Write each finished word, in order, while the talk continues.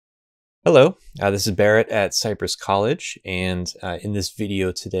Hello, this is Barrett at Cypress College, and in this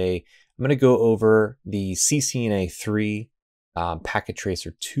video today, I'm going to go over the CCNA3 Packet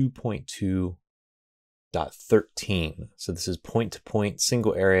Tracer 2.2.13. So this is point-to-point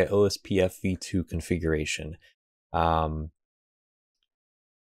single area OSPFv2 configuration. And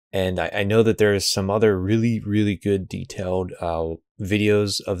I know that there's some other really good detailed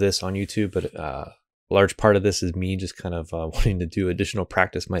videos of this on YouTube, but a large part of this is me just kind of wanting to do additional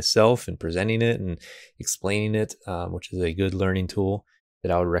practice myself and presenting it and explaining it, which is a good learning tool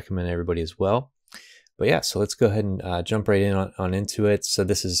that I would recommend everybody as well. But yeah, so let's go ahead and jump right in on into it. So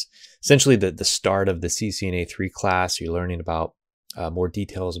this is essentially the start of the CCNA3 class. You're learning about more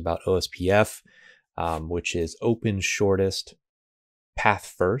details about OSPF, which is open shortest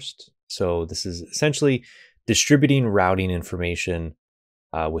path first. So this is essentially distributing routing information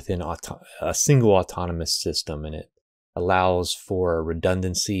within a single autonomous system, and it allows for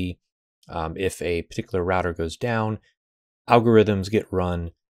redundancy. If a particular router goes down, algorithms get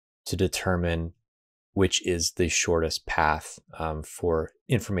run to determine which is the shortest path for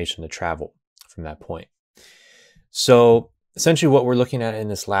information to travel from that point. So essentially what we're looking at in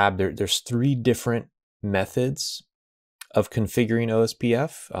this lab, there's three different methods of configuring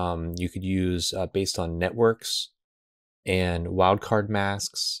OSPF. You could use based on networks and wildcard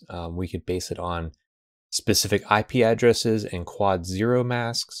masks. We could base it on specific IP addresses and quad 0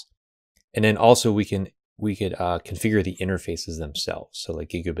 masks. And then also we could configure the interfaces themselves. So like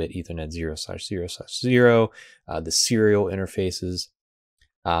gigabit Ethernet 0/0/0, the serial interfaces.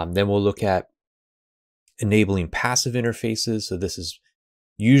 Then we'll look at enabling passive interfaces. So this is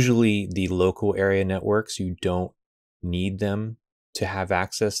usually the local area networks. You don't need them to have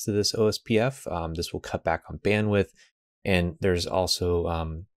access to this OSPF. This will cut back on bandwidth, and there's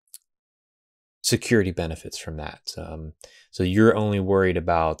also security benefits from that. So you're only worried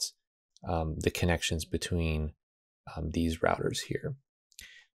about the connections between these routers here.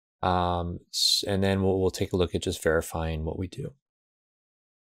 And then we'll take a look at just verifying what we do.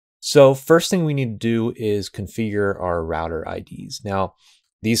 So first thing we need to do is configure our router IDs. Now,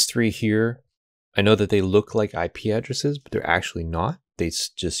 these three here, I know that they look like IP addresses, but they're actually not. They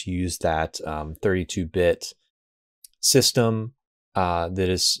just use that 32-bit system that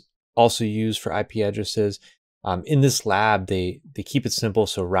is also used for IP addresses. In this lab, they keep it simple.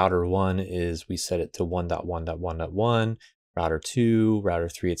 So router 1 is, we set it to 1.1.1.1, router 2, router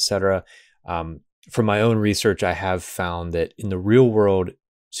 3, etc. From my own research, I have found that in the real world,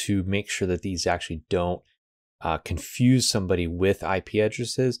 to make sure that these actually don't confuse somebody with IP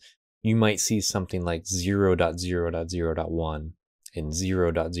addresses, you might see something like 0.0.0.1 and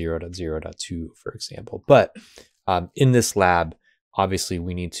 0.0.0.2, for example. But in this lab, obviously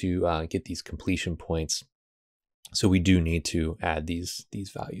we need to get these completion points. So we do need to add these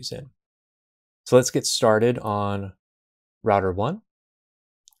values in. So let's get started on router 1.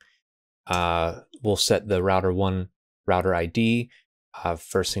 We'll set the router 1 router ID.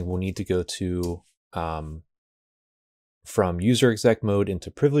 First thing we'll need to go to from user exec mode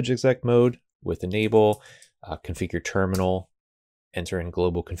into privilege exec mode with enable, configure terminal, enter in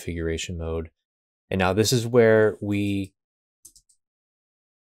global configuration mode. And now this is where we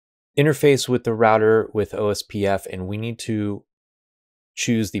interface with the router with OSPF, and we need to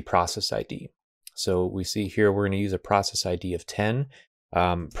choose the process ID. So we see here we're going to use a process ID of 10.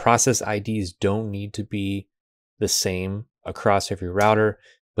 Process IDs don't need to be the same across every router,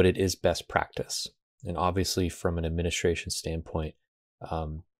 but it is best practice. And obviously from an administration standpoint,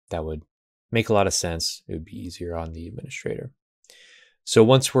 that would make a lot of sense. It would be easier on the administrator. So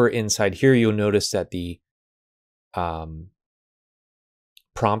once we're inside here, you'll notice that the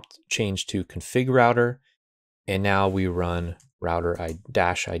prompt changed to config router, and now we run router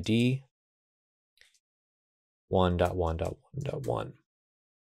 -id 1.1.1.1.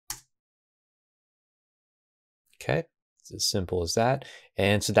 Okay, it's as simple as that.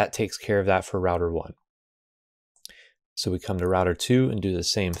 And so that takes care of that for router 1. So we come to router 2 and do the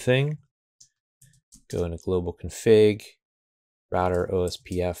same thing. Go into global config, router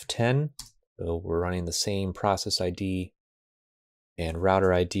OSPF 10. So we're running the same process ID and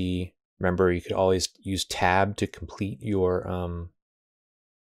router ID. Remember, you could always use tab to complete your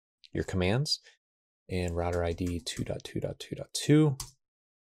commands. And router ID 2.2.2.2.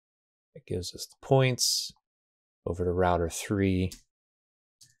 That gives us the points. Over to router 3.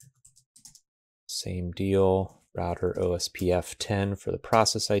 Same deal. Router OSPF 10 for the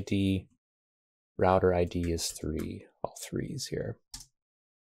process ID. Router ID is 3. All threes here.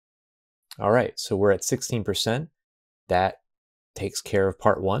 All right, so we're at 16%. That takes care of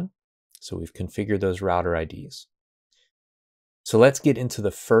part 1. So we've configured those router IDs. So let's get into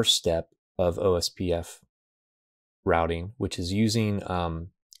the first step of OSPF routing, which is using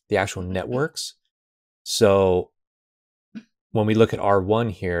the actual networks. So when we look at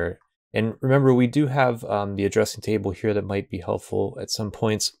R1 here, and remember, we do have the addressing table here that might be helpful at some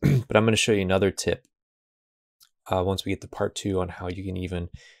points, but I'm going to show you another tip once we get to part 2 on how you can even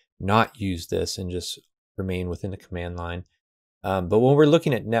not use this and just remain within the command line. But when we're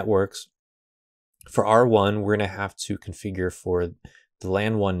looking at networks, for R1, we're going to have to configure for the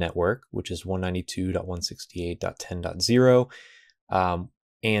LAN 1 network, which is 192.168.10.0, and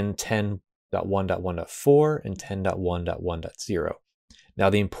 10.1.1.4 and 10.1.1.0. Now,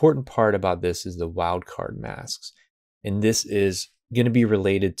 the important part about this is the wildcard masks, and this is going to be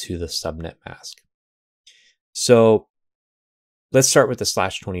related to the subnet mask. So let's start with the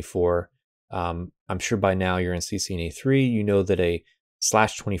 /24. I'm sure by now you're in CCNA3. You know that a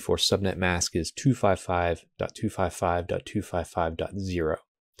 /24 subnet mask is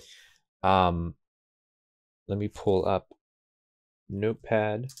 255.255.255.0. Let me pull up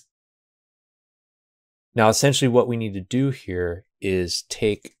Notepad. Now, essentially what we need to do here is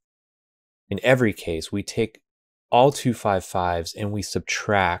take, in every case, we take all 255s and we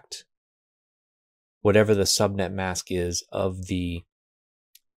subtract whatever the subnet mask is of the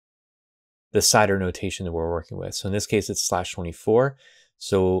CIDR notation that we're working with. So in this case, it's /24.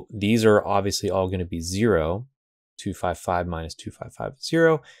 So these are obviously all going to be 0. 255 minus 255 is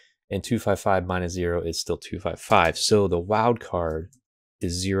 0, and 255 minus 0 is still 255. So the wildcard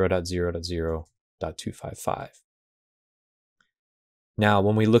is 0.0.0.255. Now,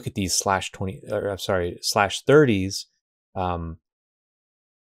 when we look at these /30s,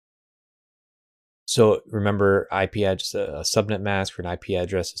 so remember, IP address, a subnet mask for an IP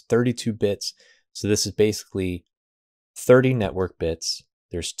address is 32 bits. So this is basically 30 network bits.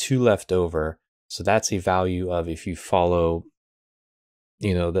 There's 2 left over. So that's a value of, if you follow,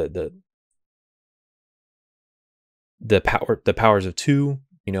 you know, the powers of 2,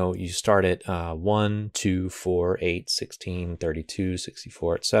 you know, you start at 1, 2, 4, 8, 16, 32,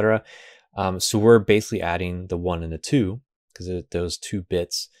 64, etc. So we're basically adding the 1 and the 2 because those 2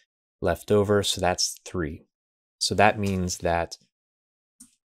 bits left over, so that's 3. So that means that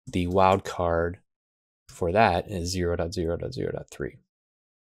the wildcard for that is 0.0.0.3,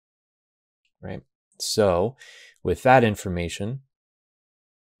 right? So with that information,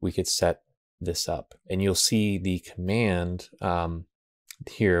 we could set this up, and you'll see the command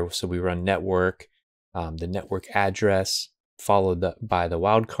here. So we run network, the network address followed by the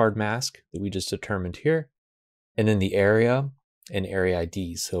wildcard mask that we just determined here, and then the area and area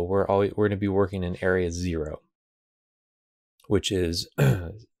ID. So we're going to be working in area 0, which is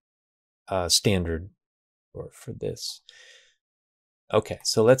standard for this. Okay,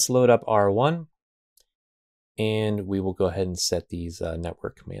 so let's load up R1, and we will go ahead and set these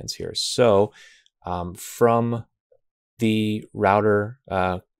network commands here. So from the router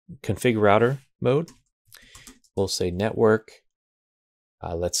config router mode, we'll say network.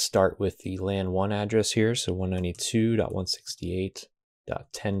 Let's start with the LAN 1 address here. So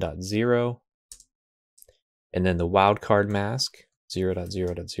 192.168.10.0. And then the wildcard mask,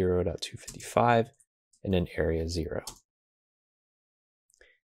 0.0.0.255, and then area 0.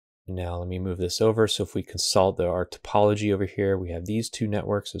 And now let me move this over. So if we consult our topology over here, we have these 2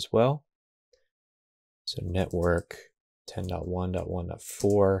 networks as well. So network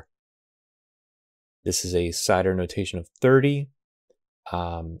 10.1.1.4. This is a CIDR notation of 30.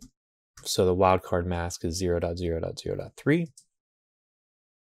 So the wildcard mask is 0.0.0.3.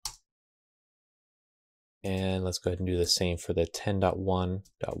 And let's go ahead and do the same for the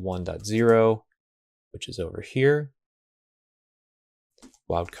 10.1.1.0, which is over here.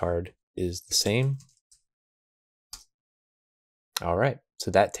 Wildcard is the same. All right, so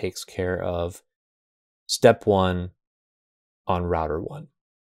that takes care of step 1 on router 1.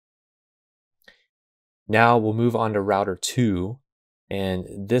 Now we'll move on to router 2, and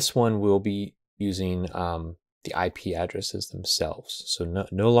this one will be using the IP addresses themselves. So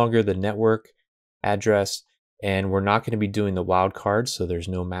no longer the network address, and we're not going to be doing the wildcard, so there's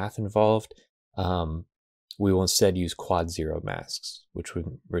no math involved. We will instead use quad 0 masks, which we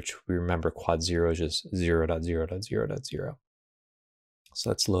remember quad 0 is just 0.0.0.0. So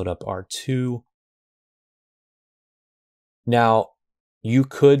let's load up R2. Now, you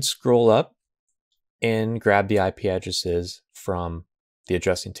could scroll up and grab the IP addresses from the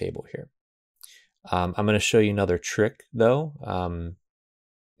addressing table here. I'm going to show you another trick, though.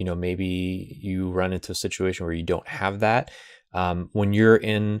 You know, maybe you run into a situation where you don't have that. When you're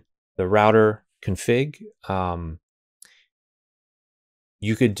in the router config,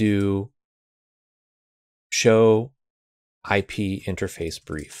 you could do show IP interface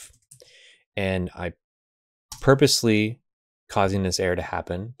brief. And I purposely causing this error to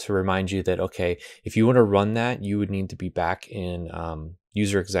happen to remind you that, okay, if you want to run that, you would need to be back in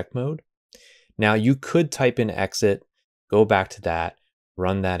user exec mode. Now you could type in exit, go back to that,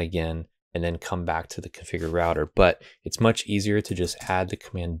 run that again, and then come back to the configure router. But it's much easier to just add the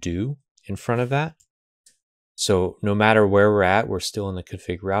command do in front of that. So no matter where we're at, we're still in the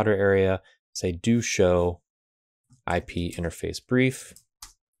config router area. Say do show IP interface brief.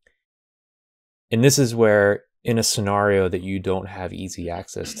 And this is where, in a scenario that you don't have easy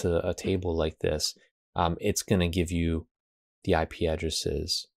access to a table like this, it's going to give you the IP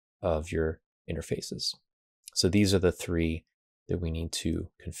addresses of your interfaces. So these are the three that we need to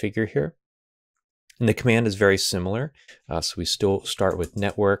configure here. And the command is very similar. So we still start with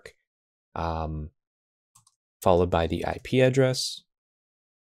network, followed by the IP address,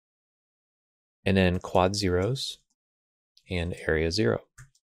 and then quad zeros and area 0.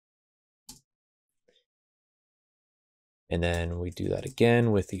 And then we do that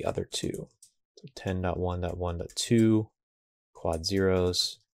again with the other two. So 10.1.1.2, quad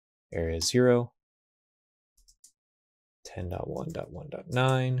zeros, area 0.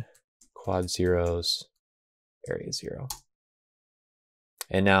 10.1.1.9, quad zeros, area 0.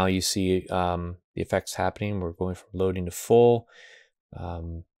 And now you see the effects happening. We're going from loading to full.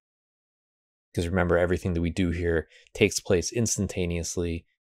 Because remember, everything that we do here takes place instantaneously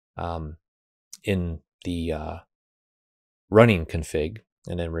in the running config.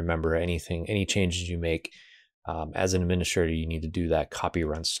 And then remember, any changes you make as an administrator, you need to do that copy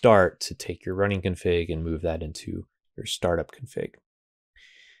run start to take your running config and move that into your startup config.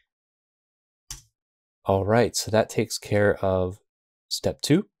 All right, so that takes care of step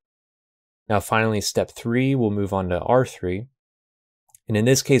 2. Now finally, step 3, we'll move on to R3. And in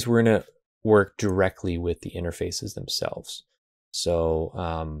this case, we're going to work directly with the interfaces themselves.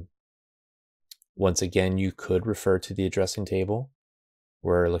 So once again, you could refer to the addressing table.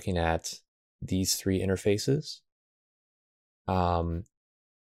 We're looking at these 3 interfaces.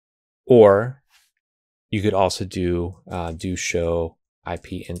 Or you could also do show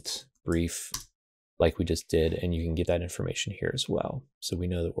IP int brief like we just did, and you can get that information here as well. So we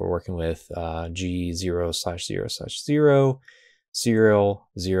know that we're working with G0/0/0, serial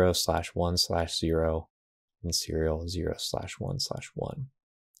 0/1/0, and serial 0/1/1.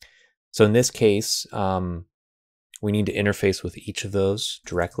 So in this case, we need to interface with each of those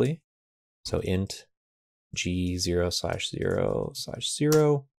directly. So int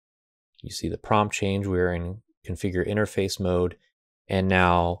G0/0/0. You see the prompt change. We're in configure interface mode, and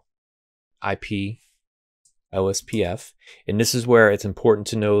now IP OSPF. And this is where it's important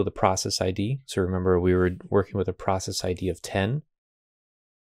to know the process ID. So remember, we were working with a process ID of 10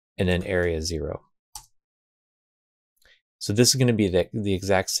 and then area 0. So this is going to be the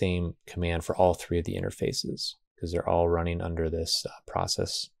exact same command for all 3 of the interfaces because they're all running under this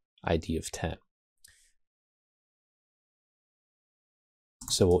process ID of 10.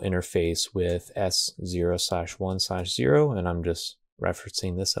 So we'll interface with S0/1/0, and I'm just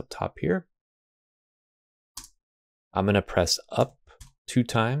referencing this up top here. I'm going to press up 2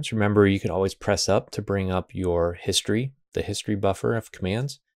 times. Remember, you can always press up to bring up your history, the history buffer of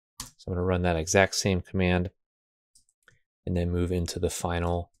commands. So I'm going to run that exact same command and then move into the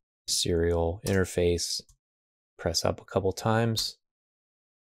final serial interface. Press up a couple times.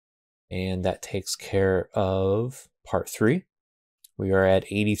 And that takes care of part 3. We are at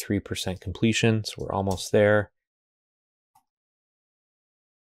 83% completion, so we're almost there.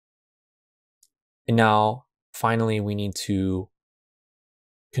 And now, finally, we need to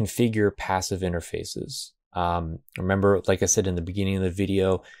configure passive interfaces. Remember, like I said in the beginning of the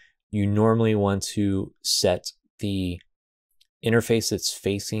video, you normally want to set the interface that's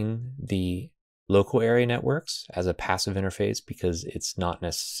facing the local area networks as a passive interface because it's not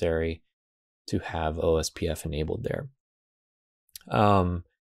necessary to have OSPF enabled there.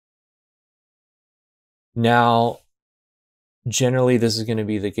 Now, generally, this is going to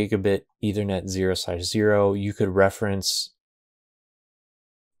be the gigabit Ethernet 0/0. You could reference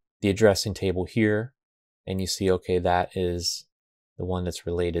the addressing table here, and you see, okay, that is the one that's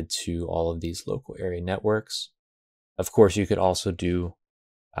related to all of these local area networks. Of course, you could also do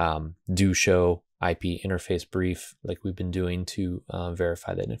show IP interface brief like we've been doing to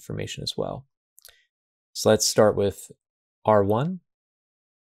verify that information as well. So let's start with R1.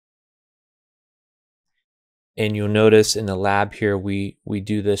 And you'll notice in the lab here, we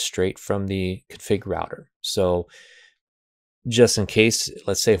do this straight from the config router. So just in case,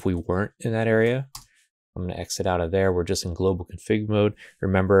 let's say if we weren't in that area, I'm going to exit out of there. We're just in global config mode.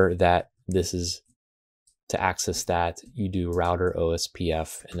 Remember that this is to access that, you do router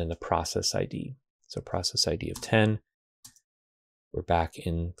OSPF and then the process ID. So process ID of 10. We're back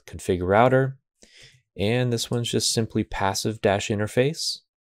in config router. And this one's just simply passive-interface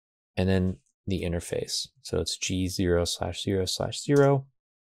and then the interface. So it's G0/0/0.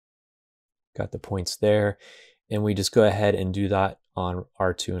 Got the points there. And we just go ahead and do that on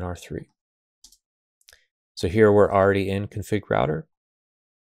R2 and R3. So here we're already in config router.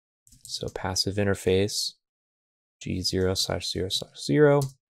 So passive interface,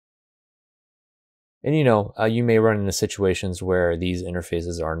 G0/0/0. And you may run into situations where these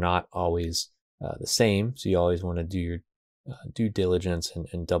interfaces are not always the same. So you always want to do your due diligence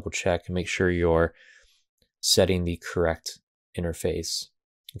and double check and make sure you're setting the correct interface.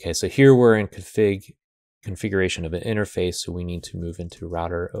 Okay, so here we're in configuration of an interface. So we need to move into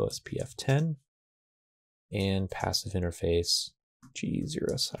router OSPF10 and passive interface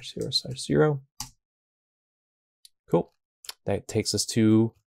G0/0/0. Cool. That takes us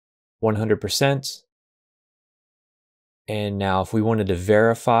to 100%. And now if we wanted to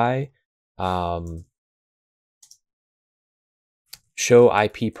verify, show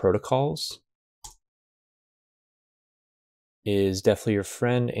IP protocols is definitely your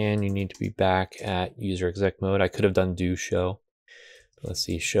friend, and you need to be back at user exec mode. I could have done do show, but let's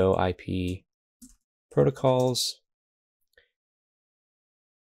see, show IP protocols.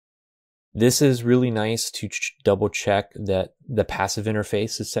 This is really nice to double check that the passive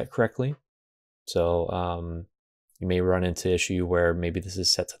interface is set correctly. So you may run into issue where maybe this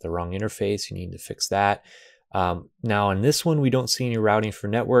is set to the wrong interface. You need to fix that. Now on this one, we don't see any routing for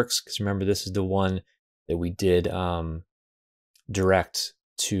networks, because remember, this is the one that we did direct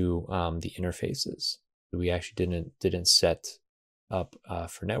to the interfaces. We actually didn't set up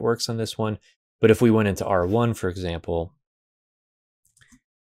for networks on this one. But if we went into R1, for example,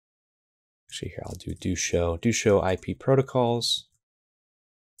 actually here I'll do show IP protocols.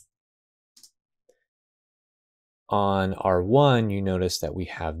 On R1, you notice that we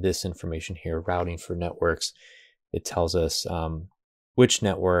have this information here, routing for networks. It tells us which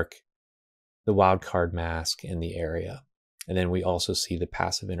network, the wildcard mask, and the area. And then we also see the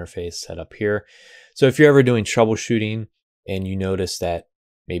passive interface set up here. So if you're ever doing troubleshooting and you notice that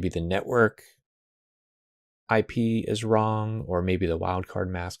maybe the network IP is wrong, or maybe the wildcard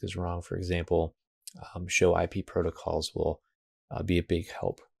mask is wrong, for example, show IP protocols will be a big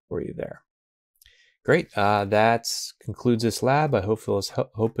help for you there. Great, that concludes this lab. I hope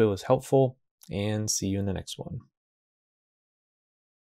it was helpful, and see you in the next one.